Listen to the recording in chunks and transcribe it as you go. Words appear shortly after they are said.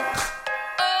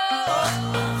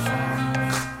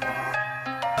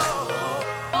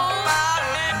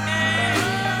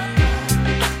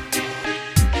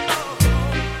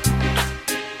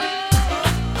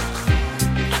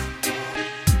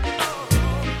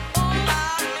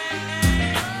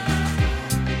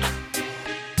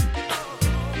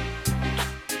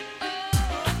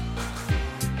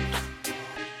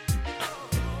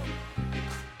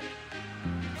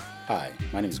Hi,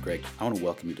 my name is Greg. I want to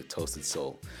welcome you to Toasted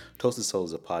Soul. Toasted Soul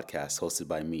is a podcast hosted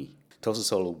by me. Toasted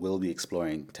Soul will be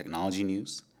exploring technology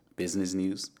news, business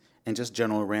news, and just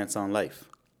general rants on life.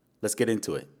 Let's get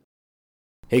into it.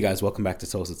 Hey guys, welcome back to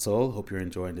Toasted Soul. Hope you're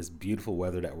enjoying this beautiful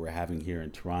weather that we're having here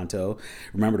in Toronto.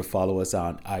 Remember to follow us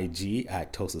on IG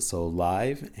at Toasted Soul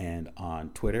Live and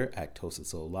on Twitter at Toasted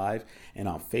Soul Live and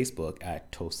on Facebook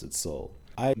at Toasted Soul.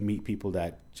 I meet people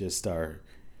that just are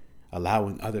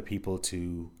allowing other people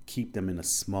to keep them in a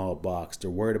small box. They're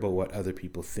worried about what other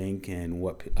people think and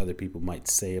what other people might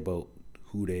say about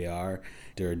who they are.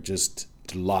 They're just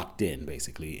locked in,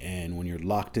 basically. And when you're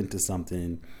locked into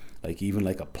something, like even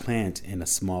like a plant in a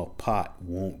small pot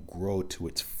won't grow to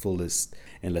its fullest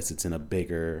unless it's in a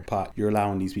bigger pot. You're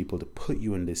allowing these people to put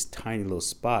you in this tiny little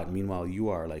spot. Meanwhile, you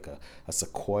are like a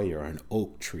sequoia or an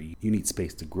oak tree. You need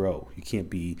space to grow. You can't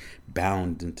be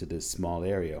bound into this small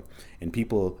area. And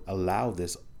people allow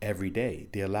this every day.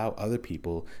 They allow other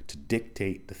people to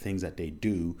dictate the things that they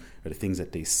do or the things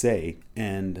that they say.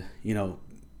 And, you know,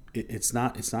 it's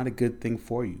not a good thing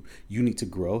for you. You need to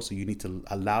grow, so you need to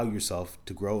allow yourself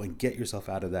to grow and get yourself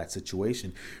out of that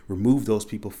situation. Remove those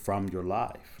people from your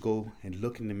life. Go and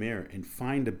look in the mirror and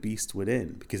find a beast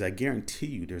within, because I guarantee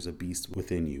you there's a beast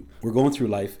within you. We're going through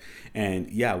life,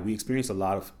 and yeah, we experience a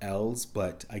lot of L's,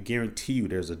 but I guarantee you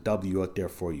there's a W out there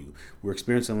for you. We're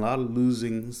experiencing a lot of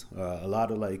losings, a lot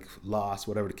of like loss,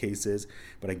 whatever the case is,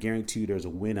 but I guarantee you there's a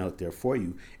win out there for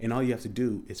you. And all you have to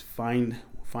do is find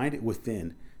it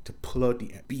within to pull out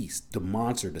the beast, the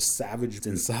monster, the savage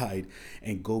inside,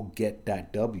 and go get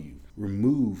that W.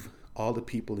 Remove all the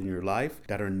people in your life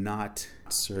that are not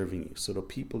serving you. So the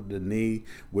people, the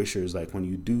nay-wishers, like when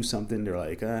you do something, they're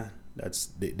like,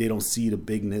 they don't see the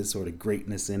bigness or the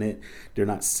greatness in it. They're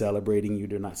not celebrating you.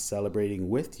 They're not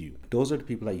celebrating with you. Those are the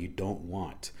people that you don't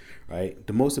want, right?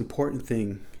 The most important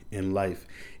thing in life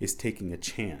is taking a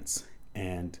chance.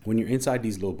 And when you're inside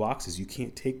these little boxes, you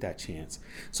can't take that chance.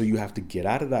 So you have to get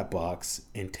out of that box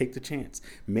and take the chance.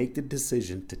 Make the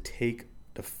decision to take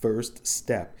the first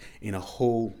step in a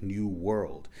whole new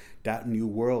world. That new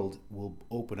world will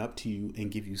open up to you and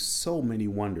give you so many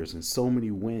wonders and so many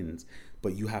wins,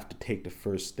 but you have to take the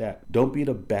first step. Don't be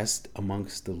the best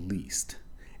amongst the least.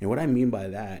 And what I mean by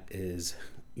that is,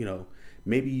 you know,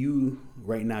 maybe you,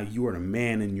 right now, you are the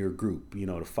man in your group. You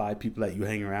know, the 5 people that you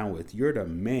hang around with, you're the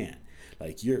man.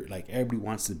 Like everybody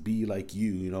wants to be like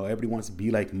you, you know, everybody wants to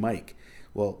be like Mike.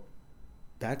 Well,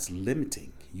 that's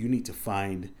limiting. You need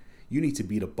to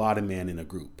be the bottom man in a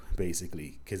group,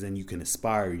 basically, because then you can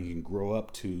aspire, you can grow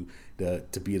up to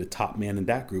be the top man in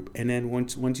that group. And then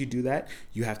once you do that,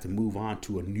 you have to move on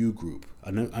to a new group,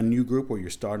 a new group where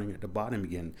you're starting at the bottom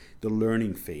again, the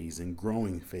learning phase and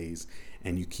growing phase.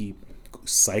 And you keep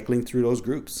cycling through those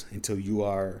groups until you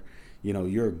are, you know,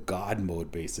 you're God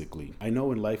mode, basically. I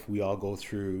know in life we all go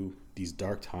through these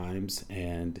dark times,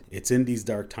 and it's in these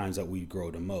dark times that we grow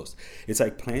the most. It's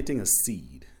like planting a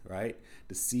seed, right?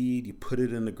 The seed, you put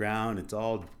it in the ground, it's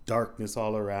all darkness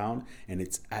all around, and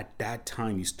it's at that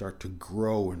time you start to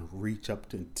grow and reach up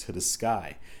to the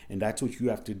sky. And that's what you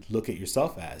have to look at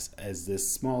yourself as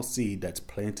this small seed that's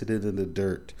planted in the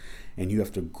dirt, and you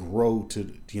have to grow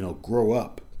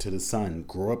up to the sun,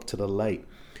 grow up to the light,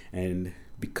 and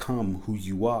become who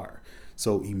you are.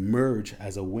 So emerge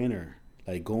as a winner.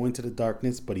 Like, go into the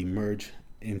darkness, but emerge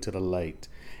into the light.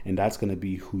 And that's going to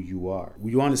be who you are.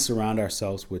 We want to surround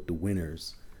ourselves with the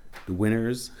winners,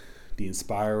 the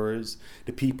inspirers,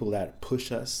 the people that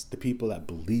push us, the people that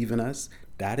believe in us.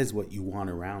 That is what you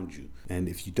want around you. And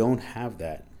if you don't have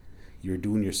that, you're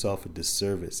doing yourself a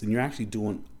disservice. And you're actually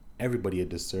doing everybody a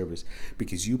disservice,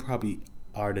 because you probably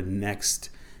are the next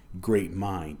great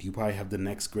mind. You probably have the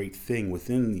next great thing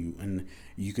within you, and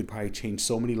you could probably change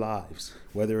so many lives,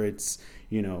 whether it's,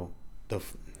 you know,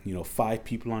 5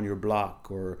 people on your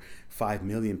block, or 5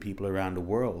 million people around the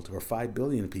world, or 5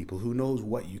 billion people. Who knows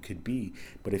what you could be?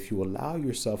 But if you allow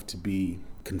yourself to be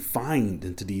confined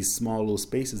into these small little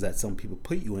spaces that some people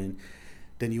put you in,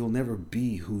 then you'll never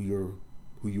be who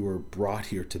you were brought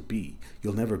here to be.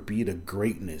 You'll never be the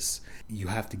greatness. You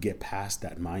have to get past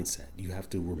that mindset. You have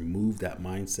to remove that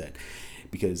mindset,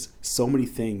 because so many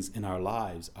things in our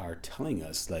lives are telling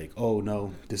us like, oh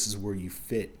no, this is where you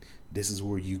fit. This is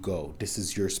where you go. This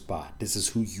is your spot. This is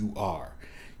who you are.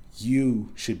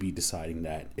 You should be deciding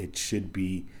that. It should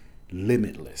be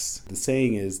limitless. The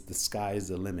saying is, the sky is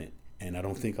the limit. And I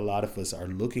don't think a lot of us are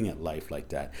looking at life like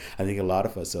that. I think a lot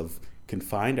of us have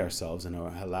confined ourselves and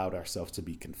allowed ourselves to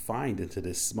be confined into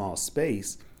this small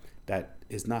space that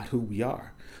is not who we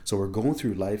are. So we're going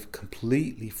through life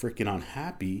completely freaking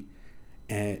unhappy,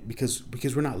 and because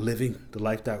we're not living the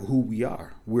life that who we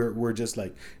are. We're just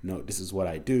like, no, this is what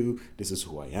I do, this is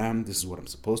who I am, this is what I'm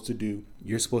supposed to do.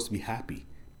 You're supposed to be happy,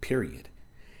 period.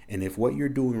 And if what you're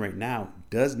doing right now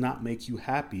does not make you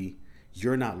happy,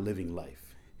 you're not living life.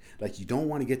 Like, you don't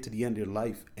want to get to the end of your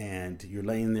life and you're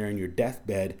laying there in your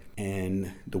deathbed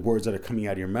and the words that are coming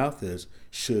out of your mouth is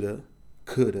shoulda,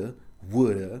 coulda,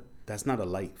 woulda. That's not a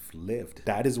life lived.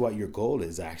 That is what your goal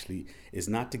is, actually, is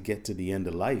not to get to the end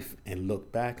of life and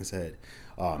look back and say,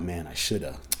 oh man, I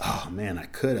shoulda. Oh man, I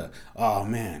coulda. Oh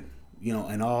man,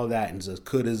 and all that, and just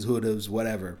couldas, wouldas,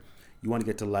 whatever. You want to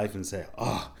get to life and say,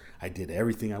 oh, I did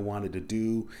everything I wanted to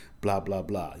do, blah, blah,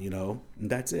 blah, and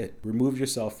that's it. Remove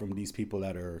yourself from these people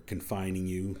that are confining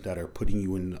you, that are putting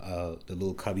you in the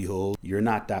little cubby hole. You're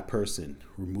not that person.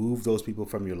 Remove those people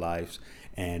from your lives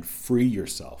and free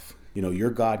yourself. Your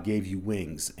God gave you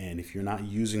wings, and if you're not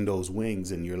using those wings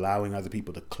and you're allowing other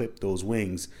people to clip those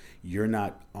wings, you're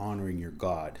not honoring your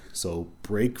God. So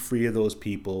break free of those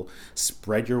people,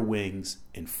 spread your wings,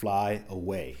 and fly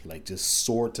away. Like, just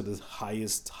soar to the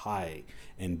highest high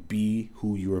and be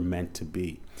who you are meant to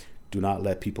be. Do not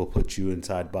let people put you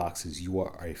inside boxes. You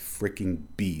are a freaking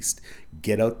beast.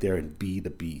 Get out there and be the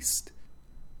beast.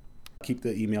 Keep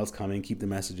the emails coming. Keep the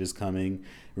messages coming.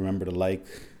 Remember to like,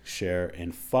 share,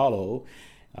 and follow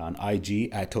on IG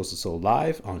at Toasted Soul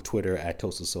Live, on Twitter at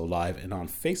Toasted Soul Live, and on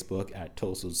Facebook at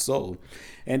Toasted Soul.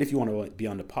 And if you want to be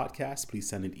on the podcast, please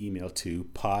send an email to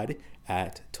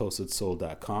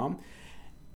pod@toastedsoul.com.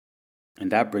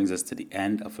 And that brings us to the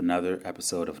end of another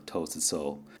episode of Toasted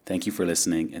Soul. Thank you for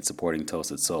listening and supporting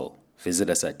Toasted Soul. Visit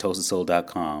us at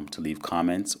ToastedSoul.com to leave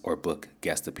comments or book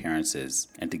guest appearances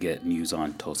and to get news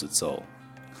on Toasted Soul.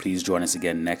 Please join us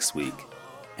again next week.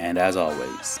 And as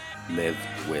always, live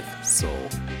with soul.